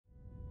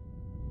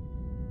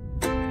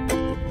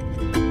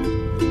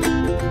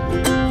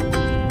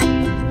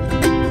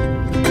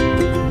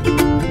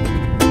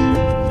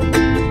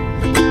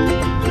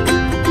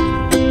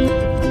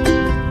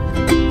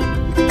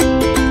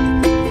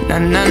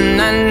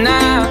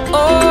na,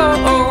 oh,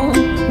 oh,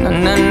 na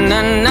na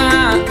na na,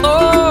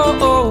 oh,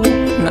 oh,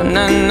 na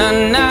na na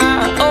na,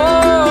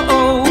 oh,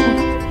 oh.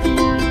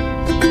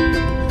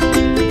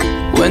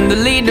 When the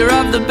leader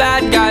of the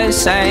bad guys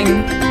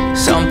sang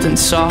something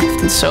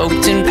soft and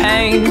soaked in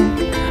pain,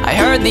 I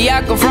heard the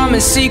echo from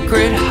his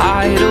secret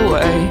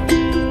hideaway.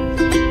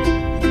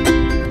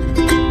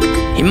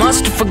 He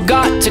must have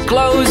forgot to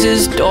close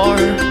his door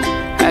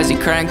as he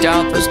cranked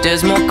out those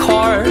dismal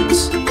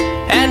chords,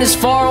 and his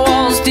four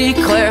walls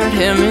declared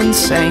him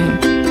insane.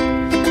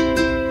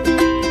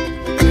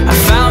 I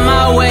found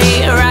my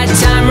way, right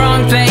time,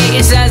 wrong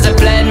place, as I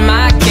pled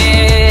my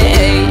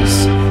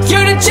case.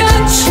 You're the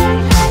judge,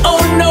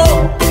 oh no,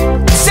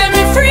 set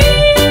me free.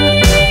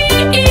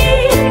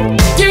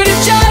 You're the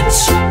judge,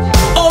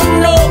 oh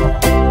no,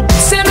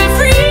 set me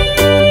free.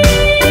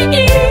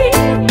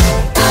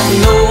 I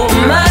know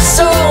my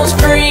soul's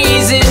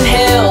freezing,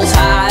 hell's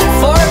hot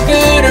for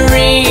good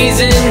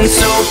reason,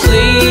 so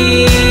please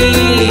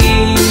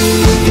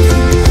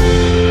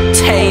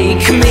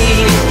take me.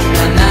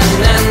 Na na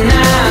na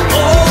na,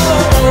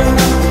 oh,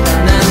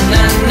 na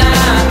na na,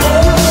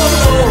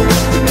 oh,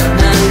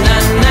 na na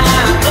na,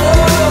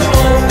 oh.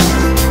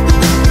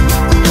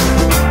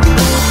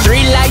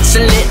 Three lights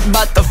are lit,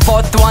 but the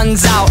fourth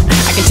one's out.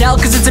 I can tell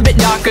cause it's a bit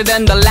darker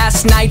than the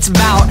last night's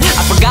bout.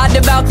 I forgot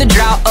about the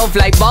drought of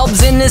light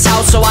bulbs in this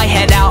house, so I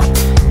head out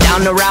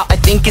down the route I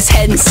think is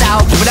heading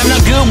south. But I'm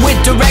not good with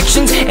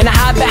directions, and I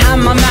hide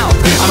behind my mouth.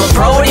 I'm a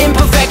pro at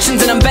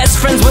imperfections, and I'm best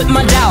friends with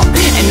my doubt.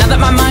 And now that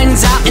my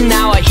mind's out and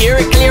now I hear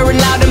it clear and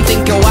loud, I'm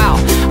thinking, wow,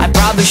 I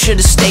probably should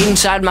have stayed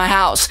inside my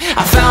house.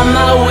 I found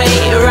my way,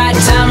 right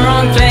time,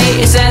 wrong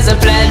place, as I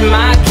pled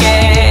my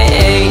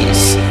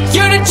case.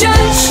 You're the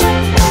judge,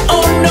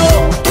 oh no,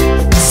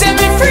 set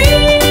me free.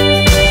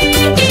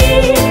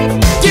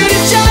 You're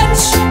the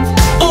judge,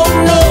 oh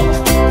no,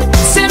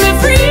 set me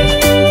free.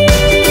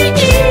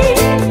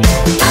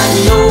 I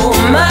know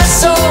my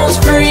soul's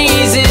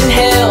freezing,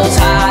 hell's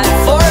hot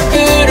for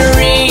good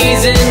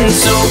reason,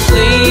 so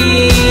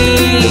please.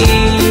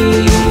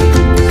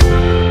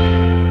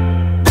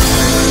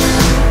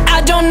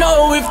 I don't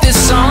know if this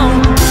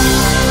song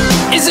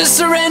is a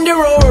surrender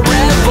or a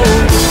rebel.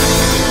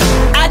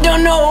 I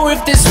don't know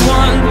if this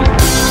one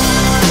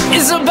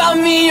is about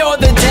me or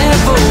the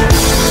devil.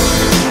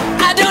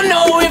 I don't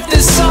know if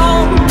this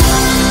song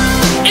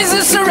is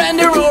a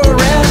surrender or a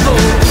rebel.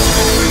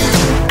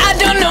 I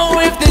don't know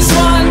if this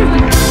one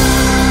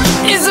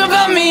is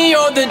about me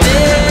or the devil.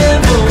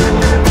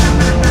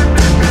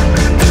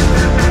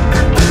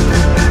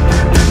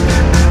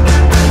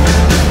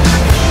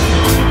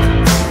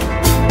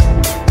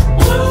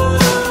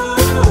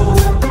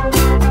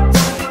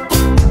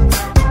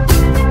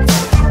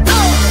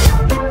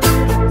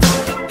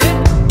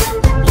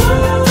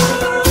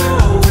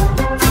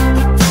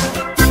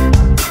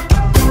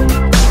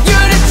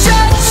 You're the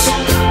judge,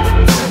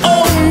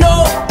 oh no,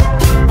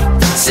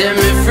 set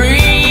me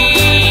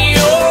free,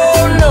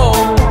 oh no.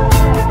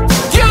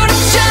 You're the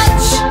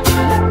judge,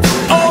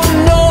 oh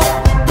no,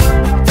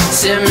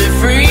 set me